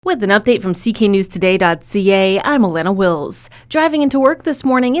With an update from cknewstoday.ca, I'm Alana Wills. Driving into work this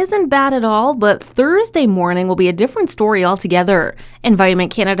morning isn't bad at all, but Thursday morning will be a different story altogether.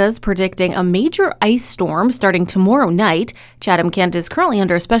 Environment Canada is predicting a major ice storm starting tomorrow night. Chatham-Kent is currently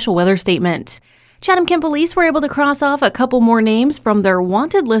under a special weather statement. Chatham-Kent police were able to cross off a couple more names from their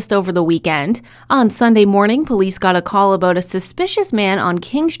wanted list over the weekend. On Sunday morning, police got a call about a suspicious man on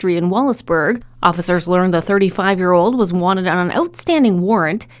King Street in Wallaceburg. Officers learned the 35-year-old was wanted on an outstanding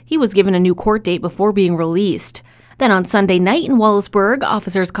warrant. He was given a new court date before being released. Then on Sunday night in Wallaceburg,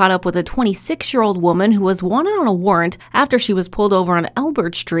 officers caught up with a 26-year-old woman who was wanted on a warrant after she was pulled over on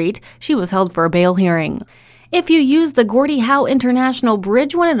Albert Street. She was held for a bail hearing. If you use the Gordie Howe International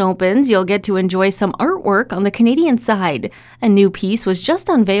Bridge when it opens, you'll get to enjoy some artwork on the Canadian side. A new piece was just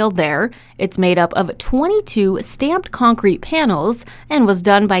unveiled there. It's made up of 22 stamped concrete panels and was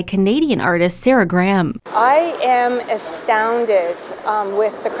done by Canadian artist Sarah Graham. I am astounded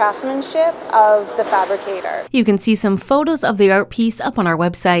with the craftsmanship of the fabricator. You can see some photos of the art piece up on our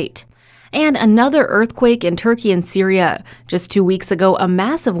website. And another earthquake in Turkey and Syria. Just 2 weeks ago, a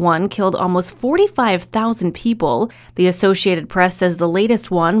massive one killed almost 45,000 people. The Associated Press says the latest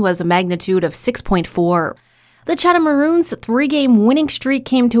one was a magnitude of 6.4. The Chatham Maroons' 3-game winning streak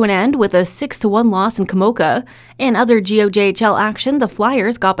came to an end with a 6-1 loss in Komoka. In other GOJHL action, the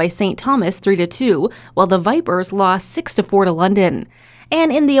Flyers got by St. Thomas 3-2, while the Vipers lost 6-4 to London.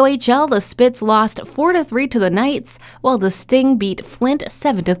 And in the OHL, the Spits lost 4-3 to the Knights, while the Sting beat Flint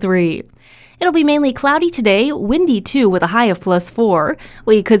 7-3. It'll be mainly cloudy today, windy too with a high of +4.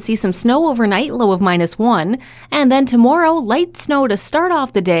 We could see some snow overnight, low of -1. And then tomorrow, light snow to start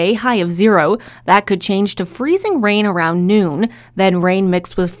off the day, high of 0. That could change to freezing rain around noon, then rain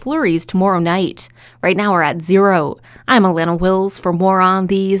mixed with flurries tomorrow night. Right now we're at 0. I'm Alana Wills. For more on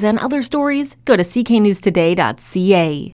these and other stories, go to cknewstoday.ca.